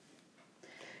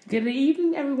Good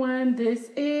evening, everyone. This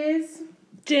is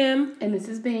Jim. And this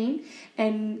is Bean.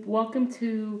 And welcome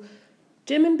to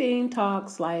Jim and Bean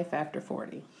Talks Life After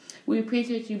 40. We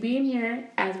appreciate you being here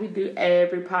as we do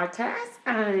every podcast.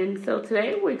 And so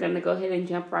today we're going to go ahead and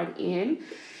jump right in.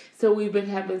 So we've been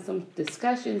having some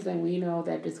discussions, and we know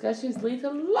that discussions lead to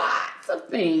lots of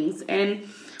things. And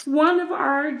one of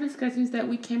our discussions that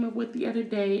we came up with the other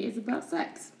day is about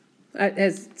sex.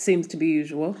 As seems to be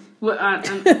usual. Well, I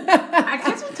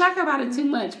guess we talk about it too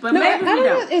much, but maybe we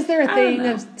don't. Is there a thing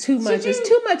of too much? Is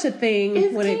too much a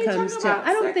thing when it comes to?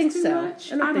 I don't think so.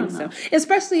 I don't think so.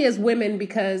 Especially as women,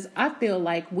 because I feel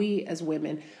like we as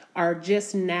women are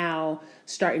just now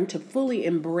starting to fully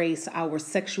embrace our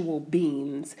sexual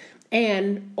beings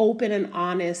and open and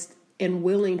honest and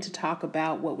willing to talk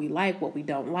about what we like, what we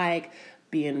don't like,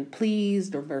 being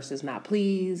pleased or versus not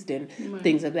pleased and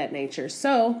things of that nature.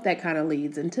 So that kind of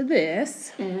leads into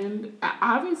this. And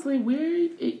obviously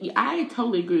I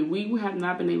totally agree. We have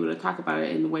not been able to talk about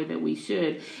it in the way that we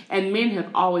should. And men have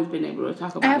always been able to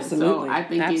talk about it. So I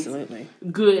think it's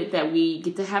good that we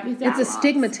get to have these dialogues. It's a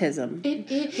stigmatism.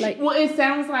 It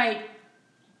sounds like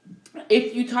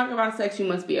if you talk about sex, you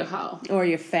must be a hoe. Or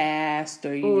you're fast,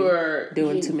 or you're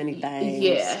doing too many things.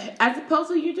 Yeah. As opposed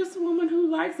to you're just a woman who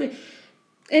likes it.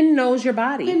 And knows your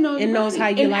body. And knows how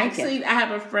you like it. Actually, I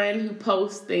have a friend who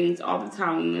posts things all the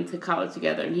time. We went to college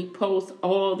together, and he posts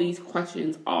all these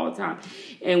questions all the time.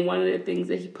 And one of the things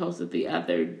that he posted the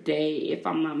other day, if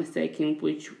I'm not mistaken,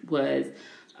 which was,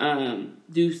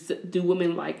 do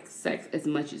women like sex as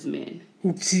much as men?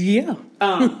 Yeah.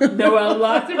 There were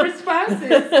lots of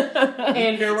responses.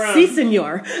 And Si,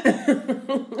 senor.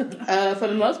 For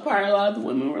the most part, a lot of the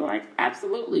women were like,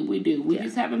 absolutely, we do. We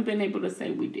just haven't been able to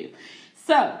say we do.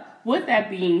 So, with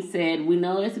that being said, we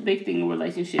know it's a big thing in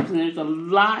relationships, and there's a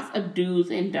lot of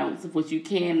do's and don'ts of what you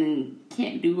can and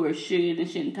can't do or should and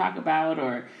shouldn't talk about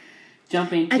or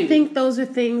jump into. I think those are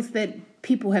things that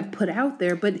people have put out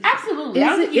there, but absolutely,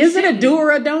 is it a do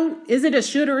or a don't? Is it a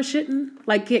should or a shouldn't?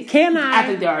 Like, can I? I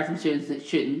think there are some shoulds and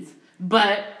shouldn'ts,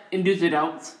 but in do's or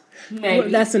don'ts, maybe. Well,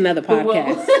 that's another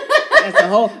podcast. That's a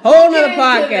whole nother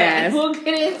podcast. We'll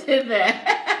get into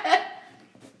that.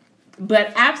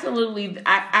 But absolutely,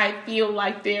 I feel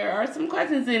like there are some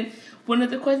questions, and one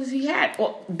of the questions he had,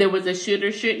 there was a should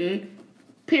or shouldn't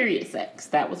period sex.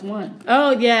 That was one.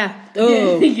 Oh, yeah.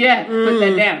 Oh. Yeah, put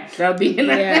that down. That'll be in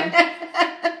there.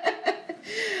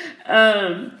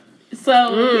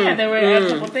 Yeah, there were a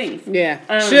couple things.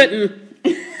 Yeah. Shouldn't.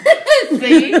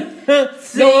 See?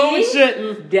 No, we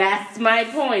shouldn't. That's my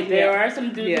point. There are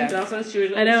some do's and don'ts on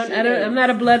should. I'm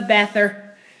not a bloodbather.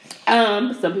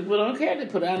 Some people don't care. They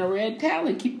put on a red towel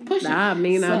and keep pushing. I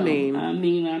mean.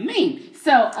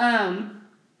 So,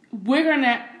 we're going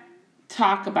to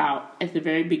talk about, at the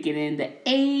very beginning, the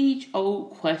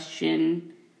age-old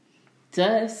question,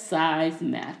 does size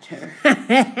matter?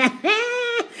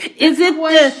 Is it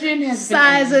the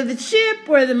size of the ship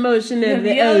or the motion of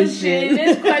the ocean?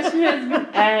 This question has been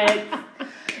asked.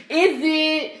 Is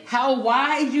it how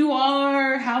wide you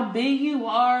are, how big you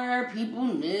are, people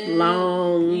know?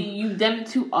 Long. You've done it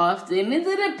too often. Is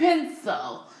it a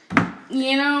pencil?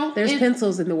 You know? There's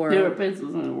pencils in the world. There are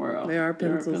pencils in the world. There are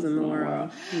pencils in the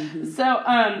world. Mm-hmm. So,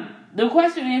 the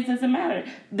question is, does it matter?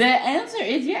 The answer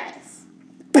is yes.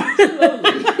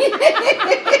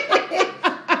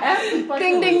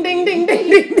 Ding, ding, ding, ding, ding,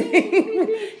 ding,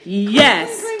 ding.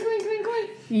 Yes.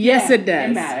 Yes, it does.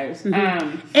 It matters.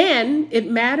 Mm-hmm. And it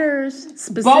matters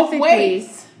specifically. Both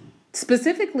ways.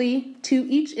 Specifically to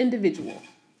each individual.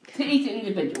 To each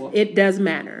individual. It does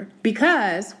matter.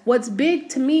 Because what's big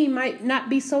to me might not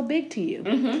be so big to you.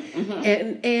 Mm-hmm,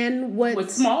 mm-hmm. And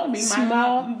what's small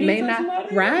may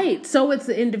not. Right. So it's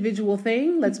an individual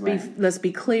thing. Let's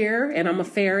be clear. And I'm a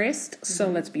fairist, so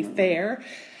let's be fair.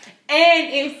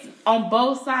 And it's on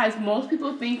both sides. Most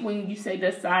people think when you say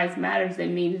the size matters, that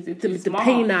means it's too small. The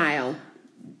penile.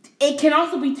 It can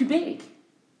also be too big.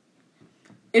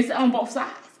 It's on both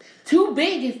sides. Too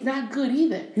big is not good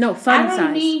either. No, fun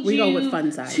size. We go with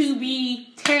fun size. To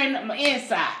be tearing up my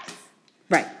insides.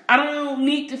 Right. I don't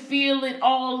need to feel it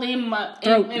all in my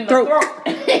throat. In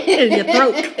your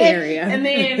throat area. And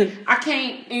then I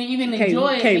can't even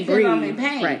enjoy it because breathe. I'm in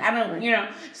pain. Right. I don't,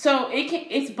 So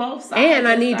it's both sides. And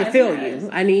I need to feel you.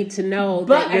 I need to know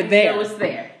that you're there. But I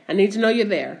there. I need to know you're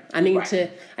there. I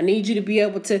need you to be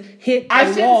able to hit I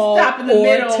a wall stop in the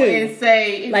middle two. And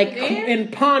say, is like, it in?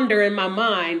 And ponder in my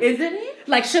mind. Is it in?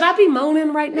 Like, should I be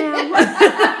moaning right now?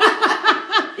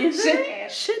 Is it in?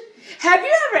 Have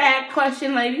you ever asked,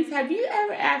 question, ladies, have you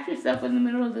ever asked yourself in the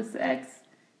middle of the sex,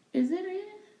 is it in?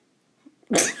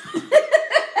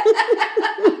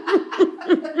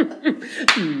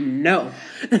 No.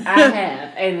 I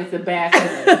have, and it's a bad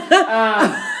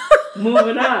feeling.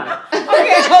 Moving on.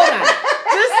 Okay, hold on.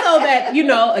 Just so that,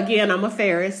 again, I'm a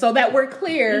Ferris, so that we're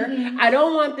clear, I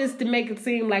don't want this to make it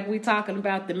seem like we're talking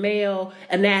about the male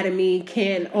anatomy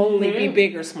can only be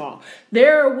big or small.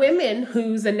 There are women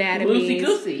whose anatomy...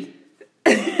 Loosey-goosey.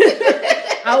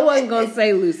 I wasn't going to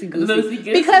say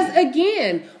loosey-goosey. Because,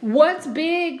 again, what's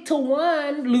big to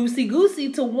one,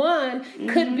 loosey-goosey to one,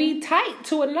 could be tight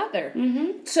to another.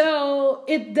 So,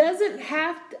 it doesn't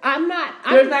have to...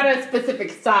 There's not a specific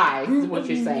size, is what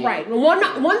you're saying. Right.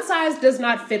 One size does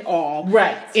not fit all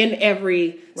in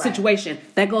every situation.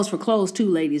 That goes for clothes, too,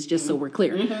 ladies, just so we're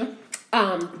clear.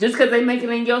 Just because they make it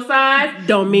in your size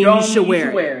don't mean you should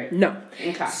wear it. No.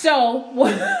 Okay. So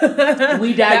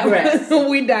we digress.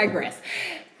 We digress.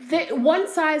 One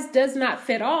size does not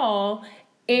fit all,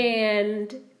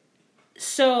 and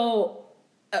so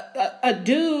a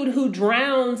dude who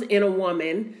drowns in a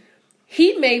woman,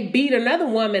 he may beat another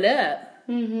woman up.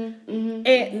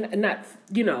 And not,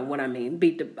 what I mean,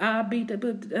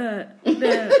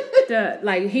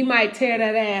 like he might tear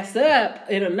that ass up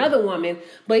in another woman,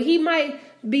 but he might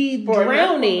be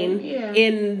drowning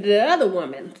in the other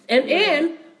woman.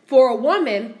 And for a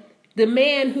woman, the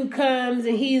man who comes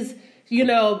and he's, be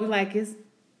like, is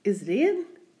it in?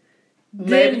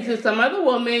 Maybe to some other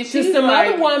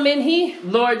woman, he,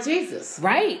 Lord Jesus.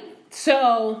 Right.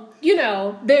 So,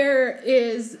 there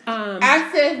is...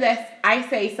 I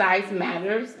say size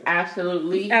matters,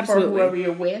 absolutely. For whoever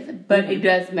you're with, but it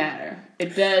does matter.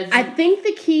 It does. I think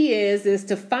the key is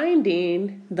to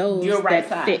finding those your right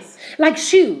that size. fit. Like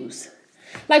shoes.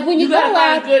 Like when you go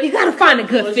out, you gotta find a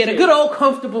good fit, a good old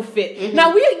comfortable fit.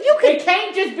 Now it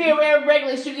can't just be a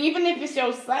regular shoe, even if it's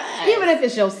your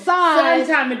size.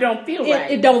 Sometimes it don't feel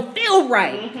right. It don't feel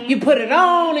right. You put it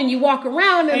on and you walk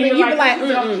around and then you be like,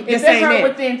 this ain't it.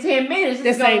 Within 10 minutes,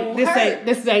 this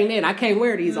ain't it. I can't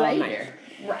wear these all night.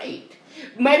 Right.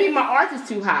 Maybe my arch is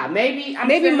too high. Maybe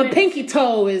my pinky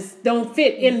toe don't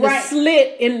fit in the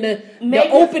slit in the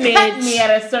open edge. Me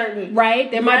at a certain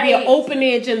There might be an open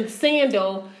edge in the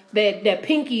sandal that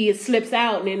pinky slips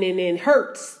out and it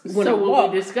hurts when I walk. So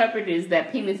what we discovered is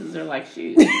that penises are like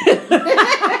shoes.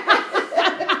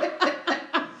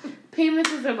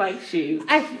 Penises are like shoes.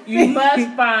 You must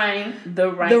find the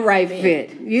right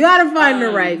fit. You gotta find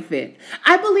the right fit.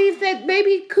 I believe that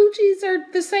maybe coochies are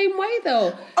the same way,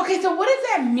 though. Okay, so what does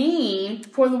that mean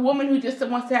for the woman who just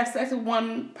wants to have sex with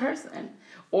one person?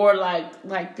 Or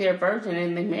like they're a virgin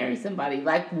and they marry somebody?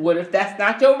 Like, what if that's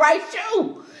not your right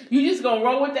shoe? You just gonna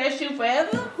roll with that shoe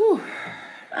forever? Whew.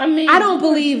 I mean, I don't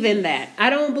believe in that. I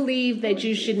don't believe that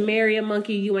you should marry a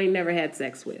monkey you ain't never had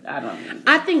sex with.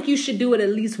 I think you should do it at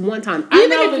least one time.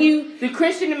 The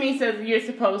Christian in me says you're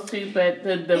supposed to, but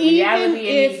the reality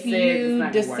if you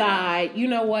decide, you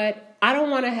know what, I don't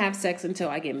want to have sex until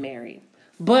I get married,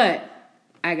 but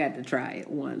I got to try it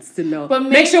once to know. But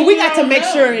make sure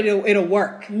it'll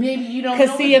work. Maybe you don't know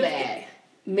it's bad.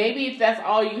 Maybe if that's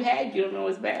all you had, you don't know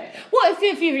it's bad. Well,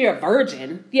 if you're a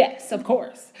virgin, yes, of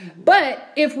course. Mm-hmm. But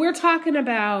if we're talking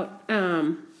about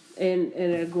in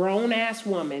a grown-ass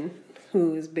woman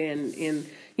who's been in,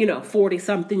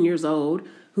 40-something years old,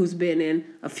 who's been in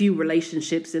a few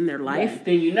relationships in their life,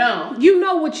 then you know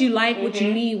what you like, what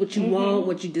you need, what you want,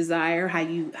 what you desire, how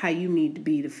you need to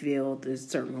be to feel this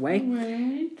certain way.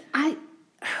 Right.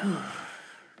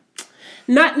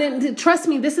 Trust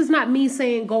me, this is not me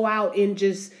saying go out and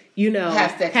just,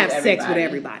 have sex with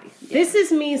everybody. Yeah. This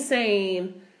is me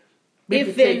saying,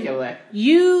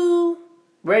 you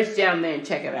reach down there and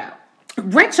check it out.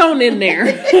 Reach on in there.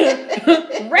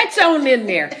 Reach on in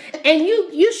there. And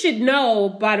you should know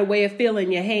by the way of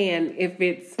feeling your hand if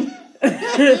it's...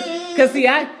 Because see,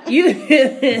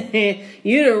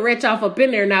 you done retch off up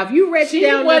in there. Now, if you retch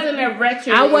down, she wasn't a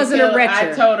retcher. I wasn't a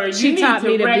retcher. I told her she taught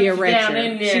me to be a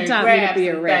retcher. She taught me to be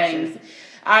a retcher.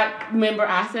 I remember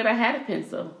I said I had a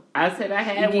pencil. I said I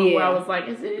had one where I was like,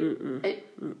 "Is it?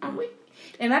 Are we?"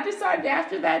 And I decided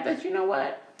after that you know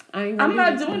what? I'm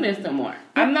not doing this no more.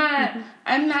 I'm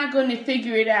not going to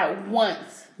figure it out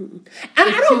once.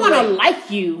 I don't want to like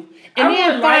you and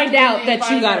then find out that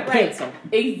you got a pencil.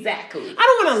 Exactly. I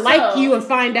don't want to like you and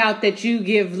find out that you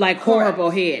give like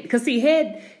horrible head. Because see,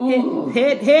 head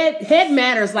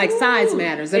matters like size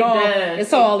matters.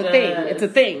 It's all a thing. It's a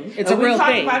thing. It's a real thing.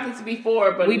 We talked about this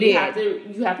before, but you have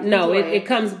to. No, it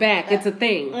comes back. It's a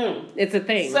thing. It's a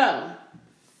thing. So,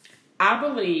 I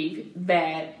believe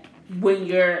that when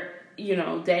you're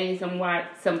dating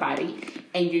somebody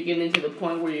and you're getting to the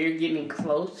point where you're getting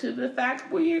close to the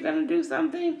fact where you're going to do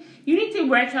something, you need to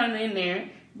retch on in there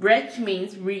Retch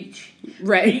means reach.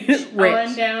 Right. Reach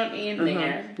on down in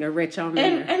there. You're rich on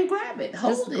there. And grab it.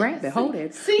 Hold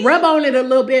it. See, rub on it a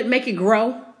little bit, make it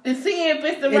grow. And see if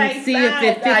it's the right size. See if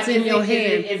it fits in your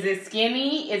hand. Is it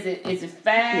skinny? Is it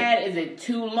fat? Yeah. Is it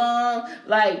too long?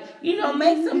 Like,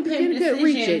 make some pin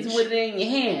decisions within your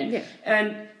hand. Yeah.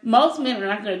 And most men are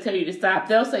not going to tell you to stop.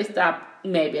 They'll say stop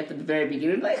maybe at the very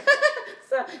beginning. Like,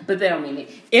 stop. But they don't mean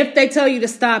it. If they tell you to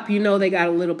stop, they got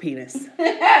a little penis.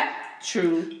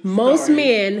 True. Most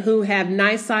men who have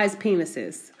nice sized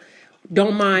penises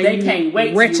don't mind. They can't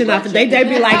wait. Rich enough. They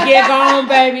be like, yeah, go on,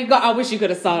 baby. Go. I wish you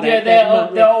could have saw that. Yeah,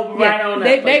 they'll right on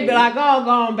that. They be like, oh, go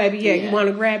on, baby. Yeah, you want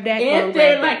to grab that? If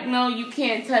they're like, no, you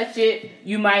can't touch it.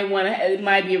 You might want to. It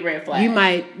might be a red flag.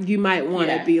 You might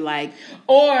want to be like,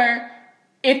 or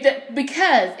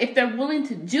if they're willing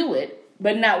to do it,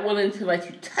 but not willing to let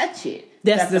you touch it.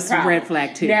 That's the red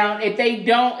flag too. Now, if they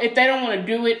don't want to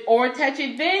do it or touch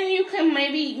it, then you can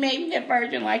maybe they're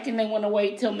virgin like and they want to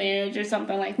wait till marriage or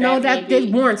something like that. No, that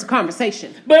warrants a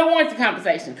conversation. But it warrants a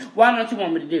conversation. Why don't you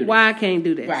want me to do this? Why I can't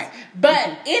do this? Right.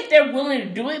 But if they're willing to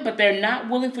do it, but they're not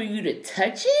willing for you to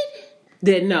touch it,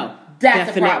 then no.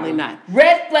 That's definitely not.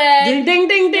 Red flag. Ding ding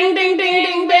ding ding ding ding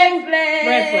ding. Red flag.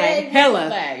 Red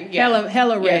flag.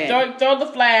 Hella red. Yeah, throw the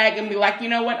flag and be like, you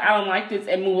know what? I don't like this,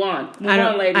 and move on. Move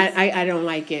on, ladies. I don't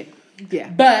like it. Yeah.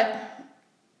 But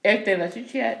if they let you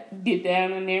get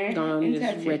down in there and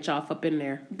just touch rich off up in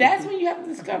there. That's when you have to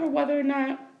discover whether or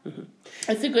not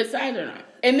it's a good size or not.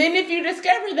 And then if you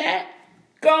discover that,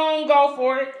 go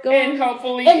for it, and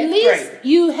hopefully at least great.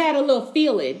 You had a little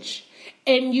feelage.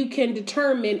 And you can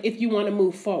determine if you want to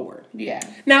move forward. Yeah.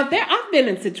 Now, I've been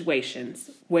in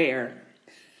situations where,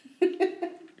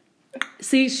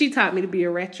 see, she taught me to be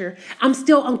a retcher. I'm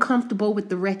still uncomfortable with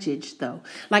the retchage, though.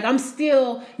 Like, I'm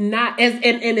still not,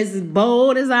 and as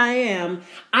bold as I am,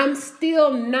 I'm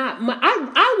still not,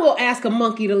 I will ask a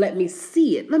monkey to let me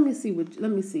see it. Let me see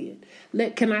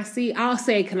it. Can I see? I'll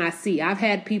say, can I see? I've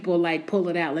had people like pull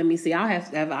it out. Let me see. I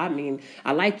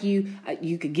like you.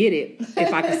 You could get it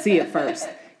if I could see it first.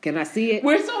 Can I see it?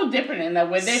 We're so different in that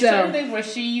way. There's certain things where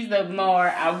she's the more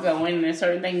outgoing, and there's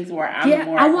certain things where I'm more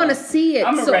outgoing. I want to see it.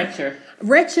 I'm a retcher.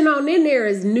 Retching on in there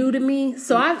is new to me.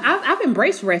 So I've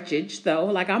embraced retchage, though.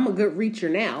 Like, I'm a good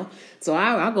reacher now. So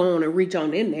I'll go on and reach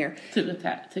on in there. Take some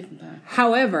time.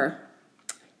 However,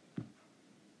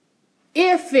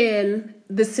 if in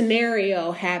the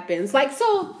scenario happens, like,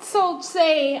 so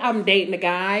say I'm dating a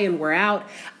guy and we're out,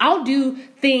 I'll do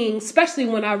things, especially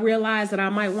when I realize that I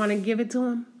might want to give it to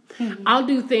him. Mm-hmm. I'll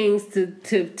do things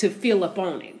to feel up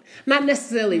on it. Not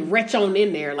necessarily retch on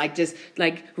in there, like just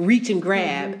like reach and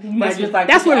grab. Mm-hmm.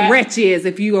 That's what retch is.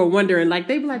 If you are wondering, like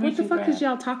they be like, "What the fuck is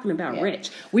y'all talking about?" Yeah.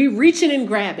 Retch. We reaching and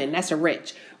grabbing. That's a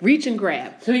retch. Reach and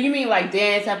grab. So you mean like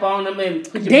dance up on them and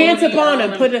put your dance up on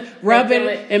them, put a rub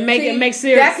it and make it make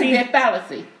serious. That's a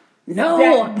fallacy.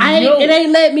 No, it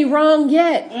ain't let me wrong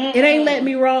yet. Mm-mm. It ain't let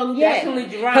me wrong yet.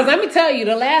 Because let me tell you,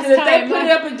 the last time if they put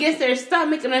it up against their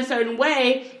stomach in a certain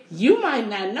way, you might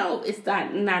not know it's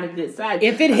not a good size.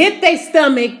 If it hit their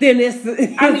stomach, then it's.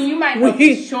 I mean, you might know for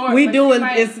sure.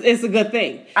 It's a good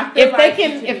thing.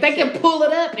 If they can pull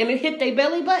it up and it hit their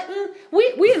belly button,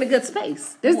 we in a good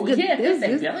space. There's good. Yeah,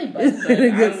 their belly button.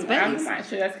 In a good space. I'm not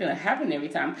sure that's gonna happen every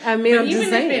time. I mean, but I'm just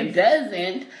saying. Even if it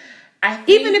doesn't.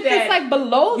 Even if it's like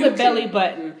below the belly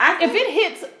button, I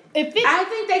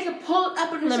think they could pull it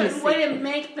up in a certain way to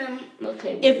make them.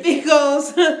 Okay. If it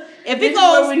goes,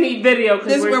 we need video.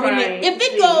 This is where we need. If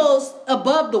it goes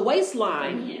above the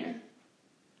waistline,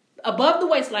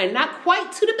 not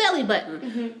quite to the belly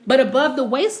button, but above the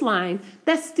waistline,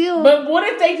 that's still. But what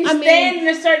if they just stand in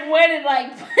a certain way to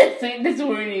like? This is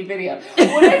where we need video.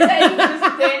 What if they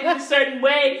just stand in a certain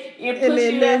way and push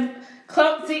you up?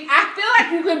 See, I feel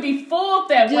like you can be fooled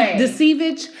that way.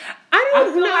 Deceivage? I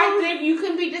feel like you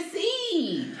can be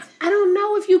deceived. I don't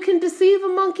know if you can deceive a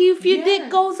monkey if your dick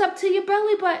goes up to your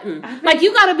belly button. Like,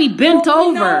 you gotta be bent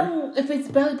over. No, if it's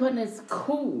belly button, it's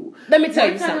cool. Let me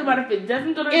tell you something. About if it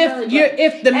doesn't go to the belly button.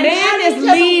 If the man is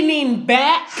leaning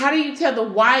back. How do you tell the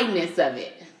wideness of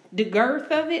it? The girth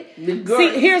of it? See,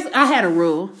 I had a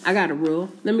rule. I got a rule.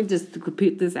 Let me just put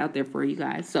this out there for you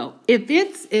guys. So, if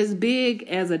it's as big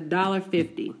as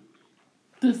 $1.50.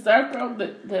 The circle,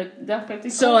 the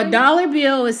 $1.50 So, a dollar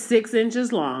bill is 6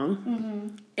 inches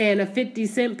long. And a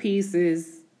 50-cent piece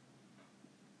is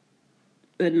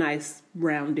a nice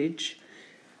roundage.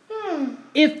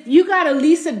 If you got at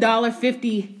least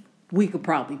 $1.50, we could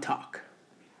probably talk.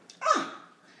 Oh,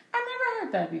 I never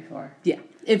heard that before. Yeah.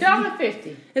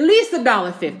 $1.50. At least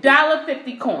 $1.50.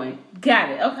 $1.50 coin. Got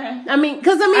it. Okay. I mean,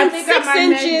 6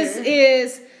 inches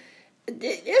is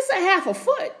It's a half a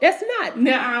foot. That's not.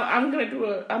 Now I'm gonna do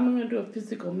a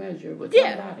physical measure with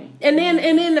my body. And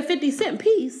then the 50-cent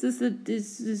piece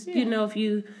is you know, if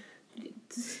you.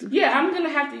 Yeah, I'm gonna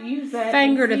have to use that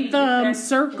finger to thumb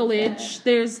circleage.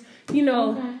 There's, you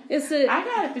know, it's a. I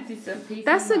got a 50-cent piece.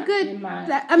 That's a good.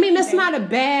 I mean, that's not a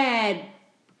bad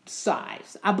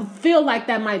size. I feel like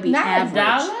that might be not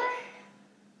average. $1.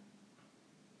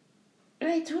 It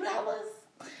ain't $2.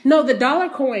 No, the dollar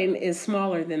coin is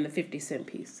smaller than the 50-cent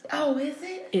piece. Oh, is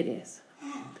it? It is.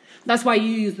 That's why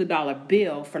you use the dollar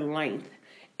bill for length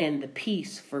and the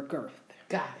piece for girth.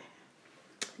 Got it.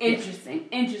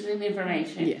 Interesting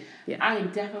information. Yeah. I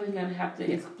am definitely gonna have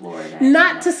to explore that.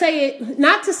 Not to say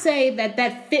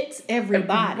that fits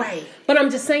everybody. Right. But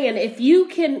I'm just saying I feel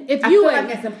like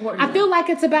it's important. I feel like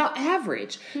it's about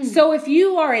average. So if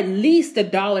you are at least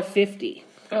 $1.50,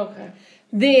 okay,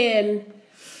 then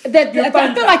I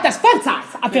feel like that's fun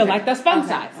size. I feel like that's fun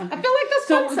size. I feel like that's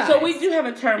fun size. So we do have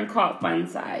a term called fun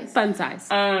size. Fun size.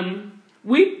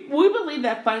 We believe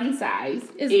that fun size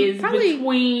is probably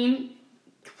between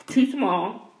too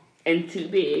small and too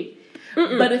big.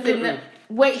 But it's in the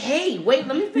wait, let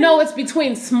me finish. No, it's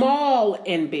between small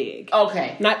and big.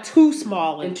 Okay. Not too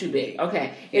small and too big.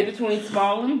 Okay. It's between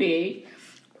small and big.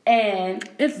 And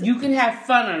you can have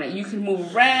fun on it. You can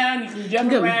move around. You can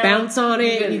jump around. You can bounce on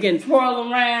it. You can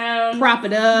twirl around. Prop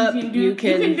it up. You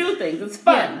can do things. It's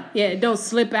fun. Yeah, it don't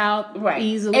slip out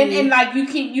easily. And like you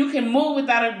can move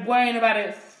without worrying about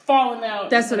it falling out.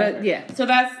 That's what So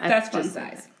that's fun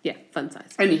size. Yeah, fun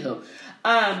size. Anywho,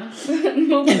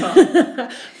 moving on.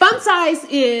 Fun size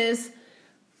is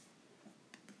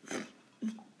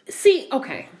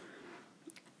okay.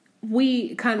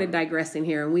 We kind of digressing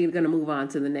here, and we're going to move on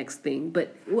to the next thing,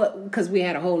 but because we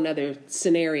had a whole nother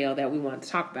scenario that we want to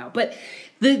talk about. But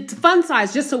the fun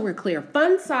size, just so we're clear,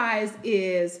 fun size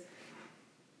is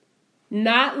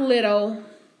not little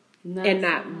and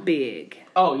not big.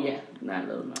 Oh yeah, not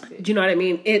little, not big. Do you know what I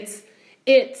mean? It's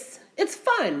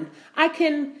fun. I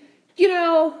can,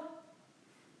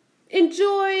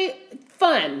 enjoy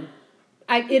fun.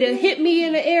 It'll hit me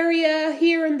in an area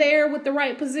here and there with the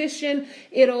right position.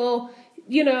 It'll,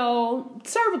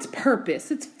 serve its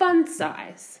purpose. It's fun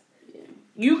size. Yeah.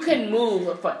 You can move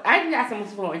a fun. I think that's the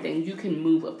most important thing. You can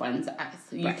move a fun size.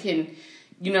 You can,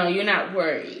 you're not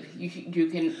worried. You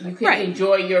can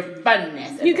enjoy your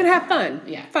funness. You can have fun.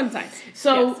 Yeah, fun size.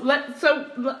 So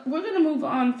we're gonna move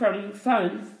on from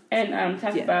fun and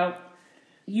talk about.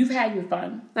 You've had your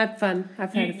fun. I've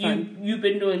had fun. You've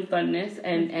been doing funness,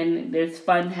 and there's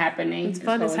fun happening. It's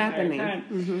fun is happening.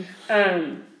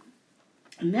 Mm-hmm.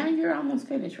 Now you're almost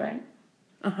finished, right?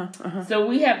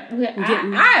 So I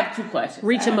have two questions.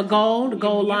 Reaching my goal. The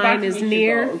goal line is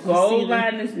near. Goal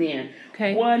line is near.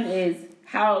 Okay. One is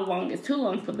how long is too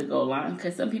long for the goal line?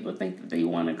 Because some people think that they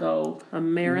want to go a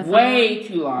marathon way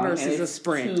too long versus a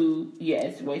sprint.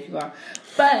 It's way too long.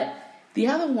 But the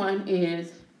other one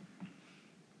is.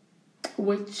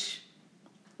 Which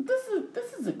this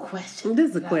is a question. This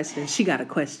is a question. She got a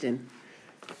question.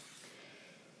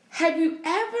 Have you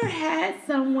ever had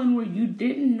someone where you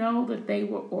didn't know that they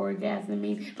were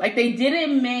orgasming? Like they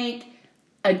didn't make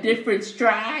a different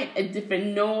stride, a different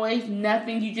noise,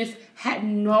 nothing. You just had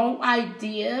no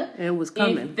idea. And it was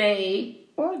coming. If they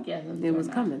orgasmed. It was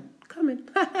coming.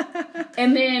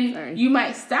 And then you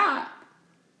might stop.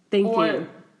 Thank you.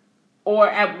 Or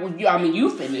you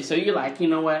finished, so you're like, you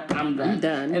know what, I'm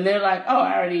done. And they're like, oh,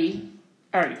 I already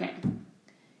came.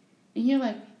 And you're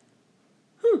like,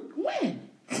 when?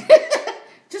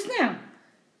 Just now.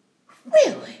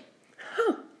 Really?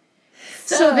 Huh.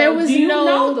 So there was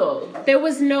there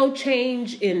was no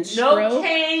change in stroke. No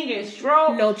change in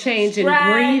stroke. No change in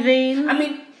breathing. I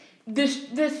mean, the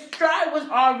stride was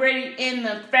already in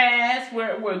the fast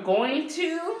where we're going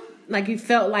to. Like you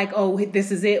felt like, oh,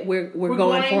 this is it. We're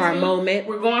going for our moment.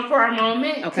 We're going for our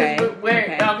moment. Okay. We're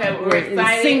excited.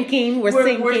 We're sinking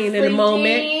in the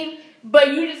moment. But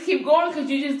you just keep going because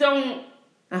you just don't.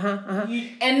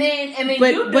 And then you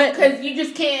do because you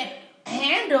just can't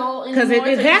handle because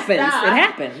it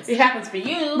happens. It happens for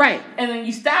you, right? And then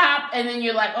you stop, and then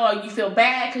you're like, oh, you feel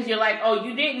bad because you're like, oh,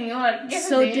 you didn't. You're like, yes,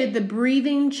 so did the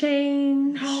breathing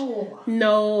change?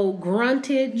 No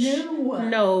gruntage.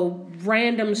 No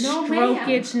random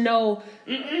strokeage. No.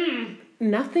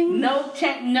 Nothing.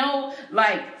 No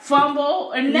like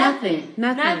fumble or nothing.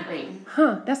 Nothing.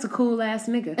 Huh? That's a cool ass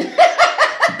nigga.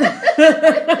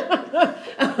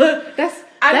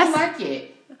 I don't like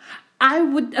it. I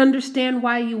would understand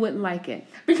why you wouldn't like it.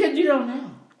 Because you don't know.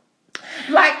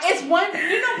 Like, it's one...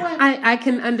 You know what? I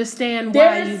can understand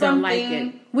why you don't like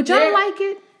it. Would y'all like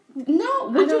it? No.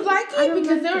 Would you like it?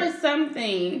 Because there is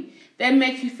something that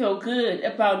makes you feel good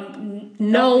about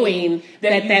knowing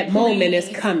that moment is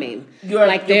coming.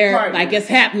 Like it's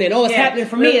happening. Oh, it's happening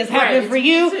for me. It's happening for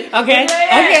you. Okay.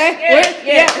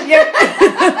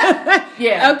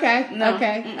 Yeah.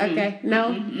 Okay.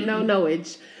 No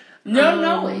knowledge. No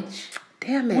knowledge.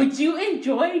 Damn it. Would you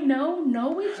enjoy no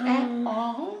knowledge at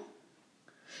all?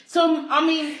 So, I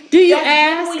mean... Do you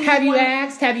ask? Have you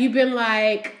asked? Have you been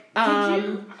like...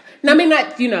 No, I mean,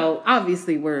 not,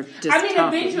 obviously we're just talking,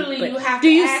 eventually you have to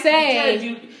do you ask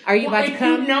say, are you about to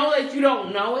come? If you know that you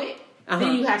don't know it,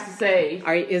 then you have to say...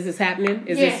 Is this happening?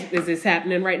 Is this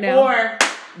happening right now? Or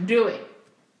do it.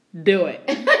 Do it.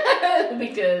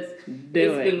 Because it's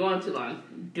been going too long.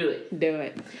 Do it. Do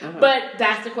it. But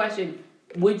that's the question.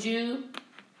 Would you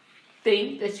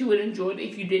think that you would enjoy it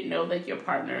if you didn't know that your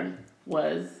partner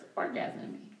was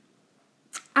orgasming?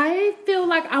 I feel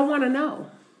like I want to know.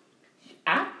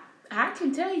 I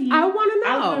can tell you. I want to know.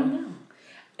 I want to know.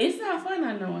 It's not fun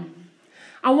not knowing.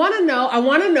 I want to know. I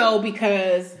want to know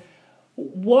because,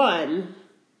 one,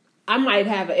 I might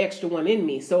have an extra one in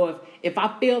me. So if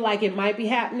I feel like it might be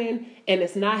happening and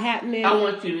it's not happening, I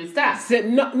want you to stop.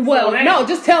 No,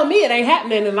 just tell me it ain't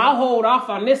happening and I'll hold off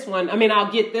on this one. I mean,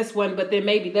 I'll get this one, but then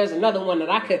maybe there's another one that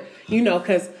I could,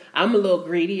 because I'm a little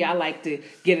greedy. I like to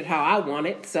get it how I want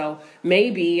it. So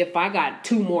maybe if I got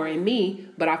two more in me,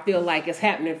 but I feel like it's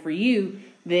happening for you,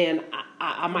 then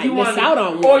I might miss out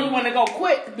on one. Or you want to go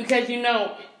quick because You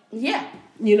know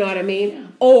what I mean? Yeah.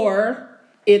 Or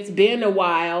it's been a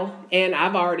while and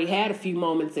I've already had a few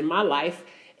moments in my life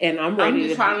and I'm ready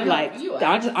to like,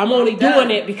 I'm only doing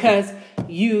it because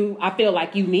I feel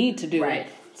like you need to do it.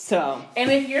 So.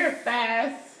 And if you're a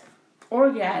fast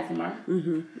orgasmer,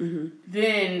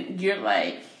 then you're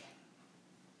like,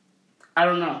 I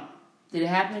don't know. Did it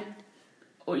happen?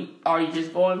 Or are you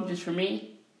just going just for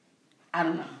me? I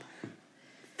don't know.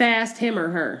 Fast him or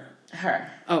her?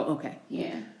 Her. Oh, okay.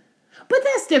 Yeah. But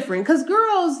that's different because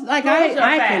girls like I got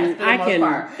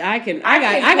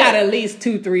at least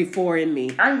 2, 3, 4 in me.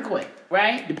 I can quit,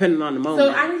 right? Depending on the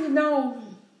moment. So I need to know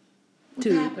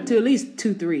to at least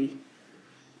 2, 3,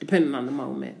 depending on the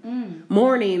moment.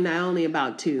 Morning, I only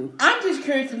about 2. I'm just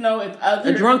curious to know if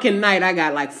a drunken night I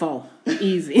got like 4.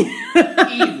 Easy. Easy.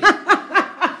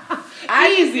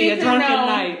 A drunken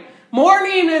night.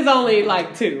 Morning is only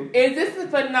like 2. Is this a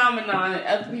phenomenon that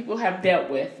other people have dealt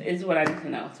with? Is what I need to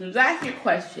know. So that's your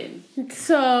question.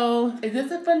 So, is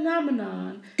this a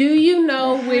phenomenon? Do you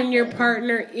know when your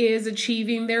partner is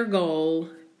achieving their goal?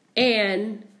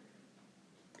 And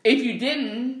if you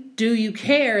didn't, do you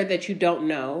care that you don't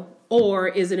know? Or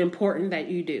is it important that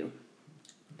you do?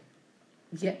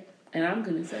 Yeah. And I'm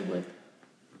going to say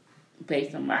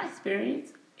based on my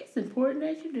experience, it's important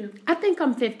that you do. I think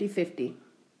I'm 50-50.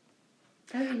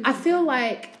 I feel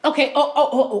like okay.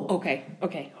 Okay.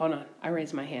 Hold on. I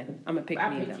raised my hand. I'm gonna pick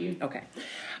me up. You. Okay.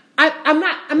 I'm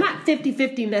not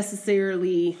 50-50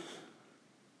 necessarily.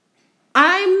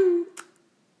 I'm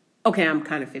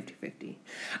kind of 50-50.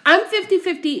 I'm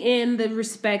 50-50 in the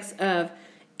respects of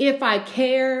if I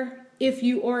care if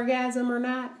you orgasm or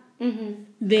not,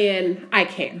 then I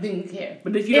care. Then you care.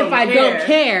 But if don't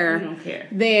care,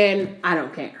 then I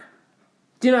don't care.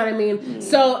 Do you know what I mean?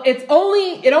 So it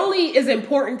only is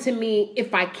important to me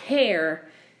if I care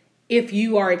if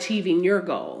you are achieving your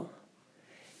goal.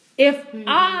 If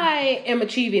I am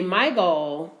achieving my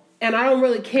goal and I don't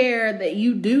really care that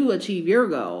you do achieve your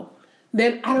goal,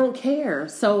 then I don't care.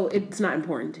 So it's not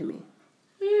important to me.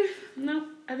 No,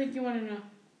 I think you want to know.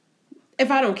 If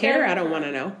I don't care, I don't want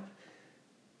to know.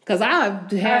 Because I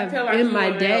have in my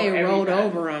day rolled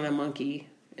over on a monkey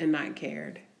and not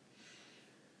cared.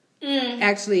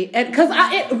 Actually, because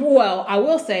I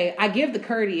will say I give the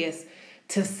courteous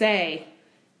to say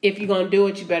if you're gonna do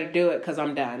it, you better do it because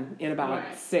I'm done in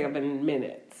about 7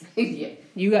 minutes. Yeah,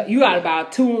 you got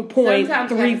about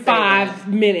 2.35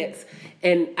 minutes,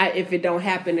 and if it don't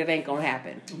happen, it ain't gonna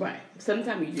happen. Right.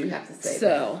 Sometimes you do have to say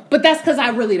that. But that's because I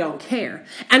really don't care.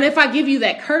 And if I give you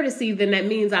that courtesy, then that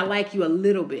means I like you a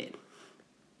little bit.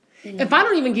 If I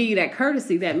don't even give you that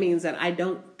courtesy, that means that I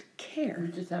don't care. You're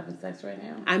just having sex right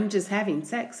now. I'm just having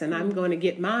sex and I'm going to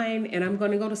get mine and I'm going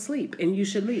to go to sleep and you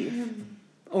should leave.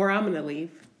 Or I'm going to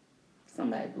leave.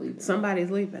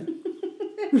 Somebody's leaving.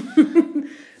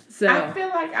 So I feel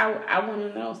like I want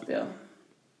to know still.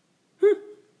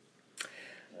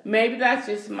 Maybe that's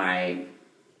just my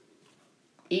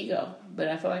ego, but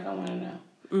I feel like I want to know.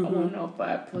 I want to know if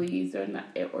I pleased or not,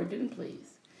 or didn't please.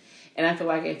 And I feel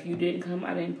like if you didn't come,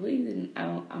 I didn't please, and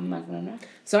I'm not going to know.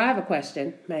 So I have a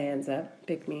question. My hand's up.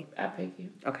 Pick me. I pick you.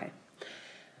 Okay.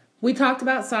 We talked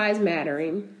about size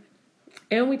mattering,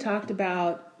 and we talked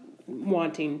about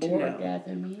wanting to know.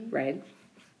 Orgasming. Right.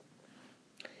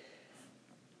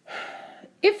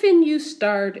 If you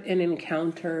start an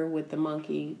encounter with the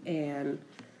monkey and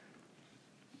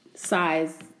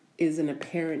size is an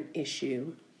apparent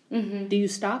issue, do you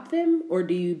stop them or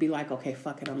do you be like, okay,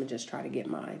 fuck it, I'm gonna just try to get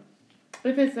mine?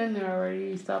 If it's in there already,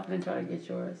 you stop and try to get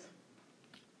yours.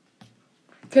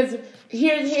 Because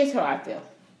here's how I feel.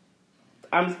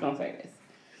 I'm just gonna say this.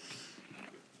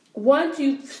 Once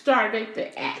you started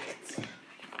the act,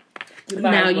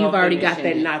 now you've already got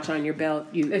that notch on your belt.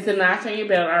 It's a notch on your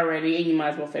belt already, and you might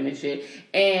as well finish it.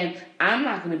 And I'm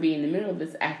not going to be in the middle of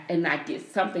this act and not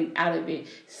get something out of it.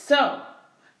 So,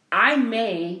 I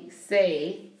may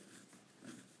say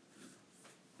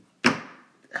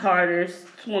harder,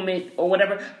 swim it, or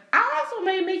whatever. I also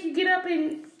may make you get up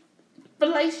and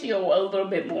fellatio a little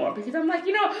bit more. Because I'm like,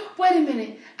 wait a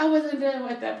minute. I wasn't done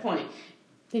at that point.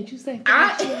 Did you say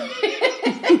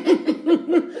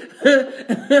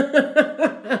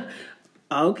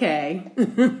okay.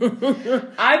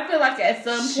 I feel like at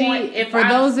some point, for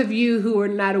those of you who are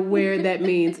not aware, that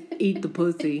means eat the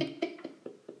pussy.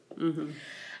 Mm-hmm.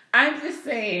 I'm just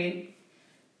saying,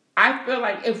 I feel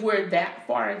like if we're that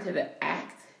far into the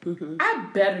act, I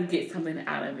better get something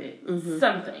out of it.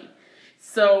 Something.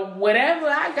 So whatever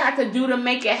I got to do to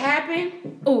make it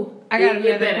happen. Oh, I got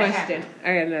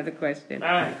another question. All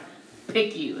right,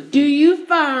 pick you. Do you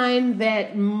find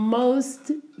that most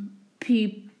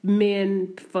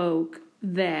men folk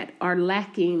that are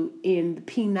lacking in the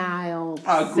penile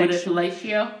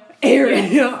fellatio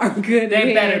area are good?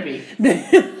 They better be.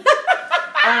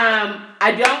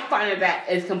 I don't find that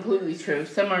is completely true.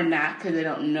 Some are not because they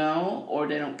don't know or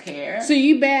they don't care. So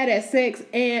you bad at sex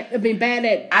bad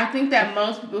at... I think that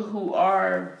most people who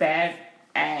are bad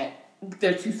at...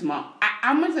 They're too small.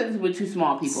 I'm going to say this with too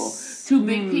small people. Too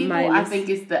big people, I think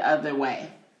it's the other way.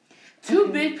 Too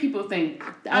big people think,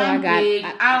 I'm big,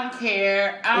 I don't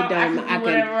care, I can do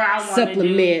whatever I want to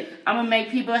do. I'm going to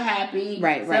make people happy.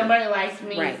 Right. Somebody likes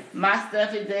me. Right. My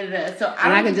stuff is da-da-da. So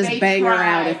I can just bang her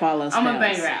out if all else I'm going to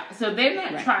bang her out. So they're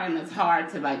not trying as hard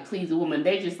to please a woman.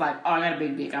 They just like, I got a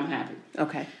big dick, I'm happy.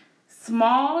 Okay.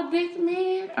 Small dick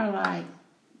men are like,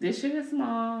 this shit is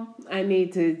small. I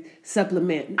need to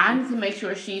supplement. I need to make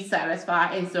sure she's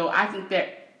satisfied. And so I think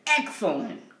they're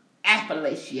excellent at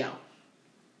fellatio.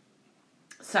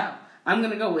 So, I'm going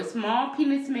to go with small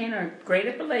penis men or great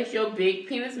at fellatio, big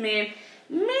penis men.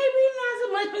 Maybe not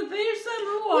so much, but there's some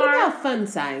who are. What about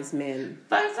fun-sized men?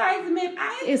 Fun-sized men,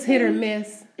 it's hit or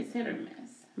miss. It's hit or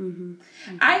miss. Mm-hmm.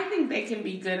 I think they can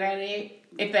be good at it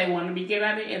if they want to be good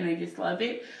at it and they just love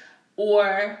it.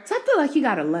 Or... So I feel like you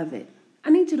got to love it.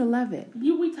 I need you to love it.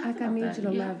 We talked about I need you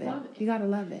to love it. You got to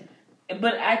love it.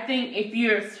 But I think if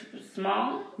you're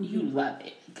small, you love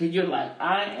it. Because you're like,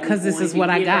 I am. Because this is what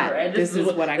I got. This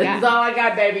is what I got. This is all I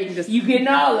got, baby. You getting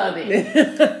all of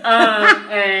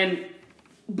it.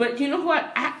 But you know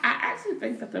what? I actually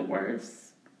think that the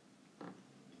worst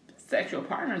sexual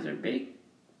partners are big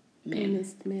men.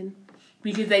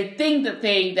 Because they think that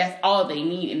that's all they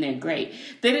need and they're great.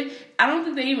 I don't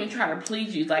think they even try to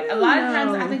please you. Like, a lot of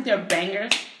times I think they're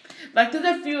bangers. Like, there's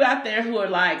a few out there who are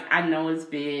like, I know it's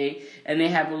big, and they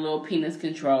have a little penis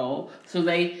control. So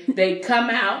they come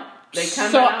out.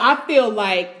 So I feel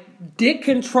like dick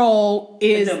control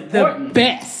is the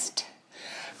best.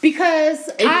 Because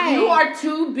if you are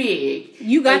too big,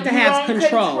 you got to have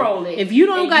control. If you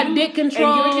don't got dick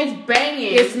control, and you're just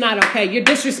banging, it's not okay. You're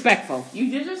disrespectful.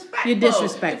 You're disrespectful.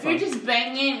 If you're just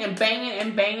banging and banging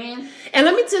and banging. And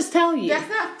let me just tell you. That's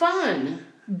not fun.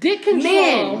 Dick control.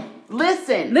 Men,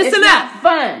 listen it's up. Not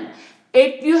fun.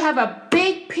 If you have a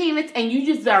big penis and you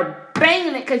just are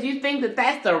banging it because you think that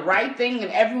that's the right thing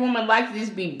and every woman likes to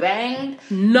just be banged.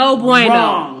 No bueno.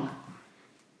 Wrong.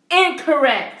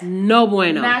 Incorrect. No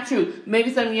bueno. Not true.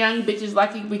 Maybe some young bitches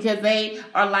like it because they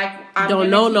are like... don't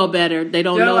know no better. They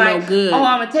don't know no good. Oh,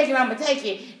 I'm going to take it, I'm going to take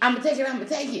it. I'm going to take it, I'm going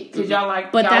to take it. Because y'all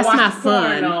like... But y'all that's watch not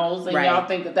fun. And y'all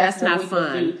think that that's not what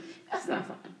fun. We do. That's not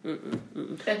fun.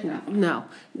 That's not fun.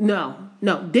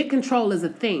 No. Dick control is a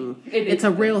thing. It's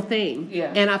a real thing.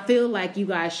 Yeah. And I feel like you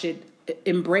guys should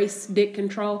embrace dick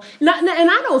control. And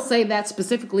I don't say that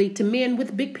specifically to men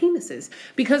with big penises.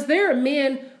 Because there are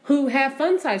men who have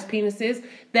fun-sized penises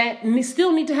that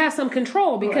still need to have some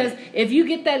control. Because if you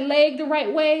get that leg the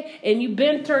right way and you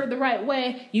bend her the right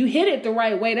way, you hit it the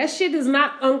right way, that shit is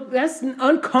not... that's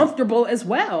uncomfortable as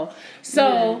well.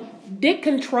 So, dick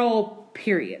control,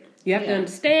 period. You have to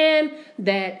understand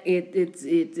that it's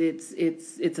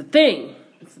a thing.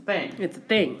 It's a thing. It's a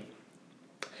thing.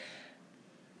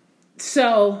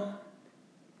 So,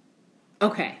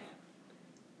 okay.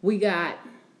 We got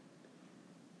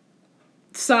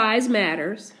Size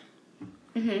matters.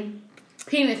 Mm-hmm.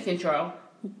 Penis control.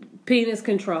 Penis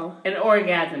control. And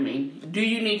orgasming. Do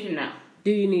you need to know?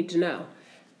 Do you need to know?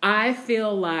 I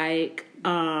feel like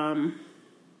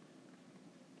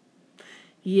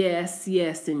yes,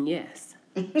 yes, and yes.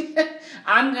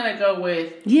 I'm going to go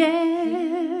with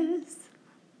yes.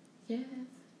 Yes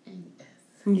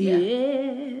and yes.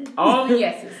 Yes. All the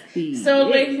yeses. So,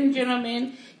 ladies and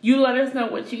gentlemen, you let us know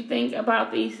what you think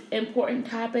about these important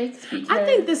topics. I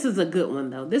think this is a good one,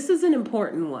 though. This is an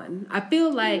important one. I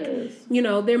feel like,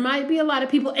 there might be a lot of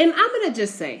people, and I'm going to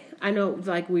just say, I know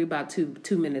like we're about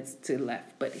two minutes to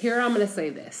left, but here I'm going to say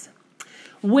this.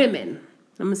 Women,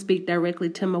 I'm going to speak directly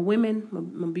to my women,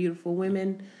 my beautiful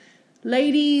women.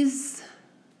 Ladies,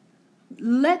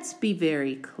 let's be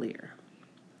very clear.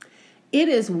 It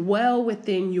is well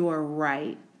within your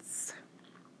rights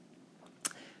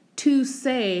to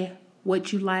say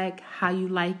what you like, how you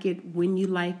like it, when you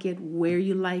like it, where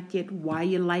you like it, why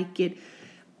you like it,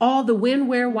 all the when,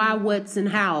 where, why, what's, and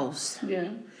hows. Yeah.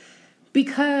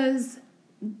 Because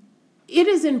it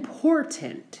is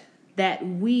important that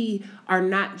we are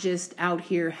not just out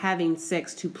here having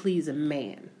sex to please a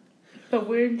man. But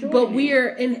we're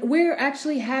enjoying we're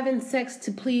actually having sex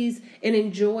to please and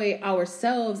enjoy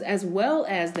ourselves as well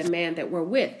as the man that we're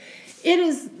with. It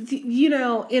is,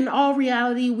 in all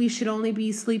reality, we should only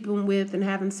be sleeping with and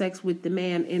having sex with the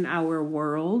man in our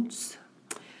worlds.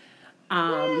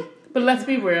 But let's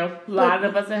be real. A lot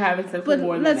of us are having sex with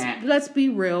more than that. Let's be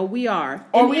real. We are.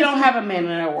 Or we don't have a man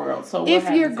in our world. So if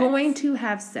you're going to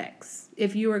have sex,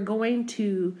 if you are going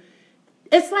to,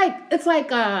 it's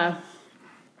like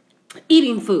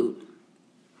eating food.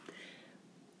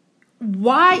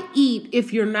 Why eat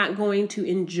if you're not going to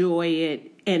enjoy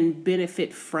it and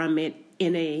benefit from it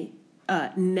in a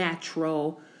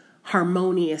natural,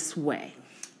 harmonious way?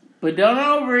 But don't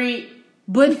overeat.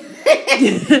 But do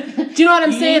you know what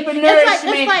I'm saying?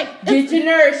 It's like get your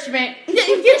nourishment.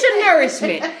 Get your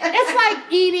nourishment. It's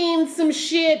like eating some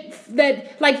shit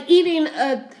like eating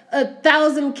a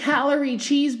 1,000-calorie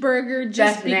cheeseburger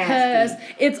just because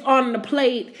it's on the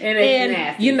plate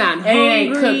and you're not hungry, and it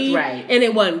ain't cooked right, and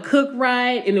it wasn't cooked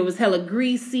right, and it was hella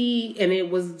greasy, and it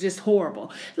was just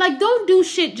horrible. Like, don't do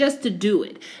shit just to do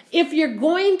it. If you're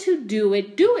going to do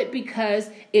it because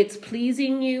it's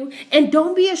pleasing you, and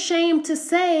don't be ashamed to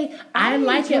say, I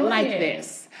like it like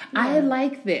this. Yeah. I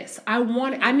like this.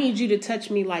 I need you to touch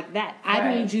me like that.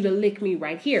 I need you to lick me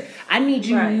right here. I need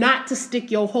you not to stick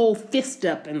your whole fist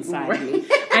up inside me.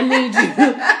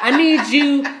 I need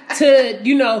you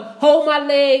to, hold my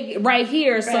leg right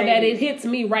here so that it hits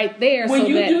me right there. When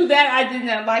you do that, I did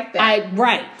not like that.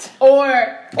 Or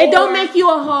it don't make you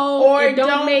a hoe. Or it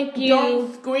don't make you.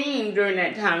 Don't scream during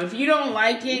that time. If you don't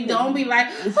like it, don't be like,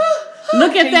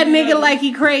 look at that nigga like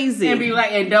he crazy. And be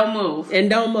like, and don't move.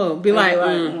 Be like,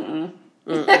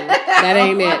 that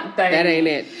ain't it. That ain't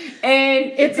it. And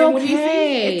it's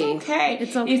okay. It's okay.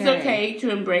 It's okay. It's okay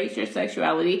to embrace your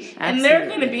sexuality. Absolutely. And there are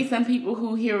going to be some people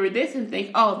who hear this and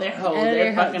think, oh, they're hoes.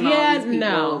 They're fucking all these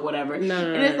people or whatever.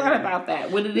 No, and it's not about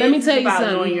that. What it Let me tell you about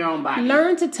something. knowing your own body.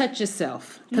 Learn to touch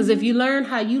yourself. Because if you learn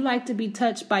how you like to be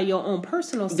touched by your own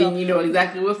personal self, then you know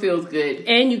exactly what feels good.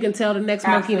 And you can tell the next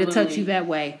monkey to touch you that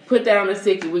way. Put that on the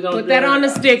sticky. We're gonna put that on the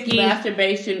sticky.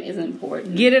 Masturbation is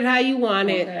important. Get it how you want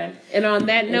it. And on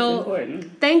that note,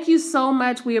 thank you so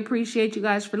much. We appreciate you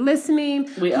guys for listening.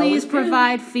 Please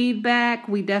provide feedback.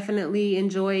 We definitely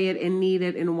enjoy it and need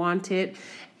it and want it.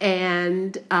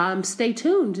 And stay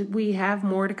tuned. We have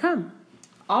more to come.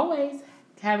 Always.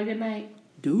 Have a good night.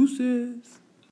 Deuces.